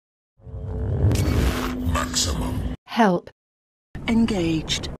maximum. Help.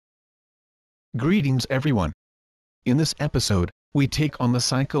 Engaged. Greetings everyone. In this episode, we take on the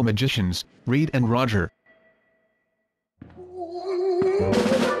Psycho Magicians, Reed and Roger.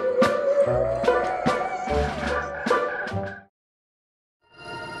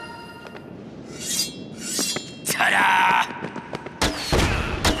 Ta-da!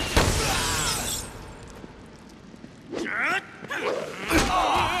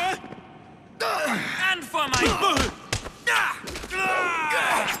 And for my...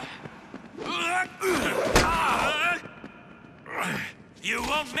 You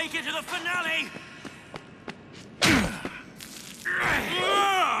won't make it to the finale!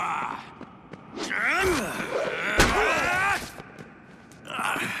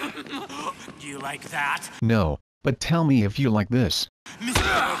 Do you like that? No, but tell me if you like this.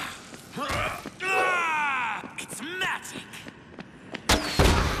 It's magic!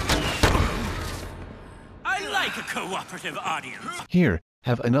 I like a cooperative audience. Here,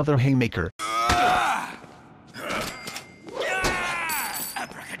 have another haymaker.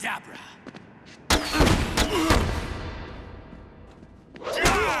 Abracadabra.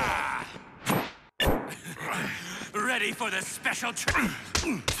 Ready for the special trick?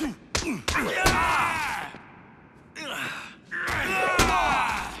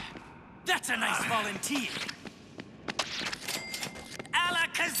 That's a nice volunteer.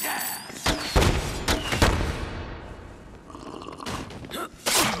 Alakazam!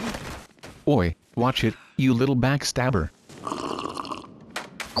 Oi, watch it, you little backstabber.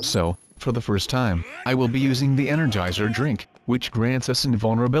 So, for the first time, I will be using the Energizer drink, which grants us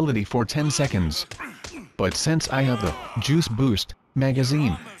invulnerability for 10 seconds. But since I have the Juice Boost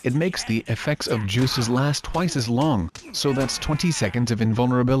magazine, it makes the effects of juices last twice as long, so that's 20 seconds of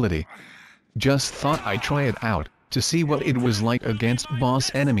invulnerability. Just thought I'd try it out, to see what it was like against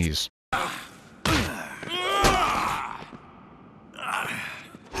boss enemies.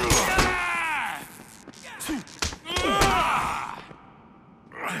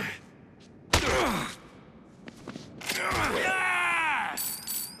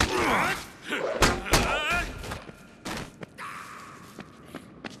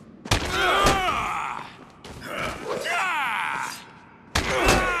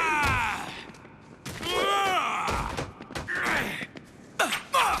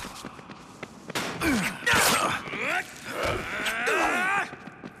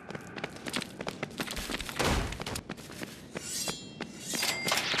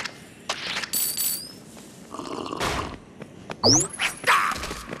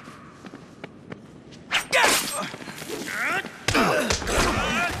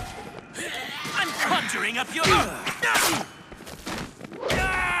 I'm conjuring up your...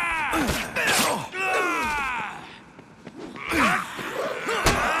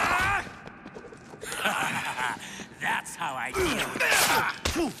 That's how I deal with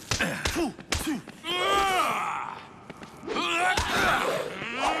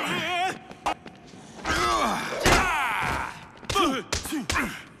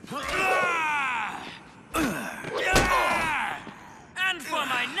And for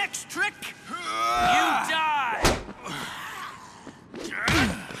my next trick, you die!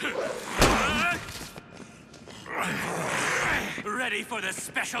 Ready for the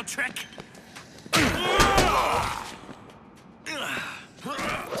special trick?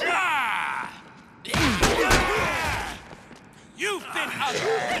 You've been a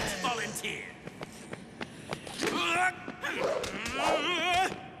great volunteer!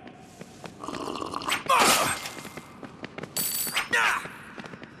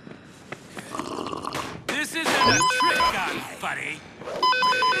 This isn't a trick gun, buddy.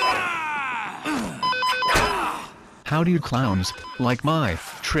 How do you clowns like my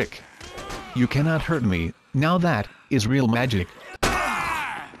trick? You cannot hurt me, now that is real magic.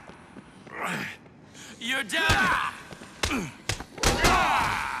 You're done!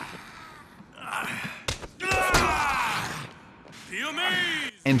 Feel me!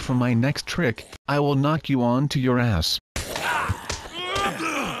 And for my next trick, I will knock you on to your ass.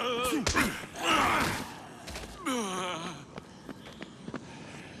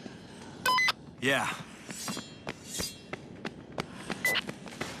 Yeah.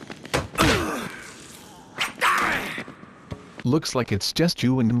 Looks like it's just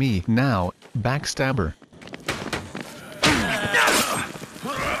you and me now, backstabber.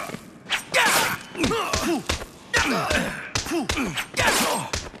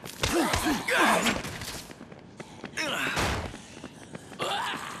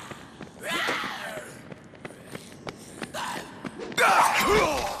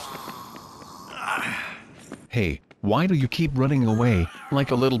 Hey, why do you keep running away,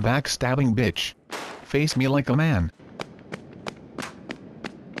 like a little backstabbing bitch? Face me like a man.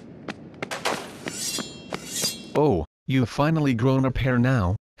 Oh, you've finally grown a pair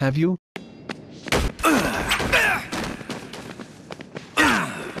now, have you?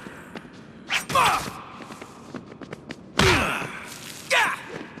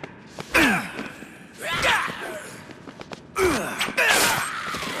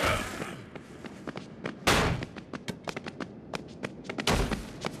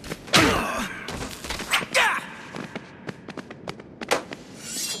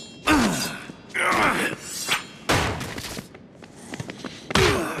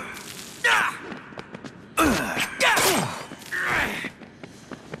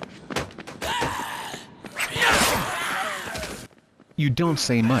 You don't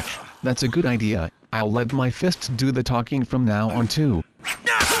say much. That's a good idea. I'll let my fists do the talking from now on too.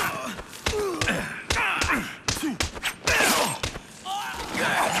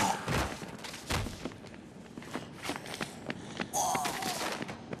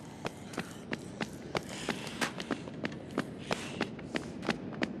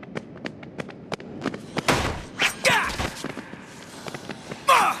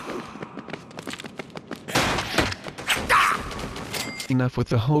 Enough with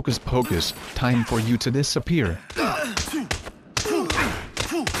the hocus pocus, time for you to disappear.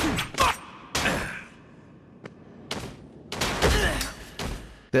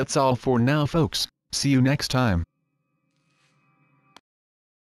 That's all for now, folks. See you next time.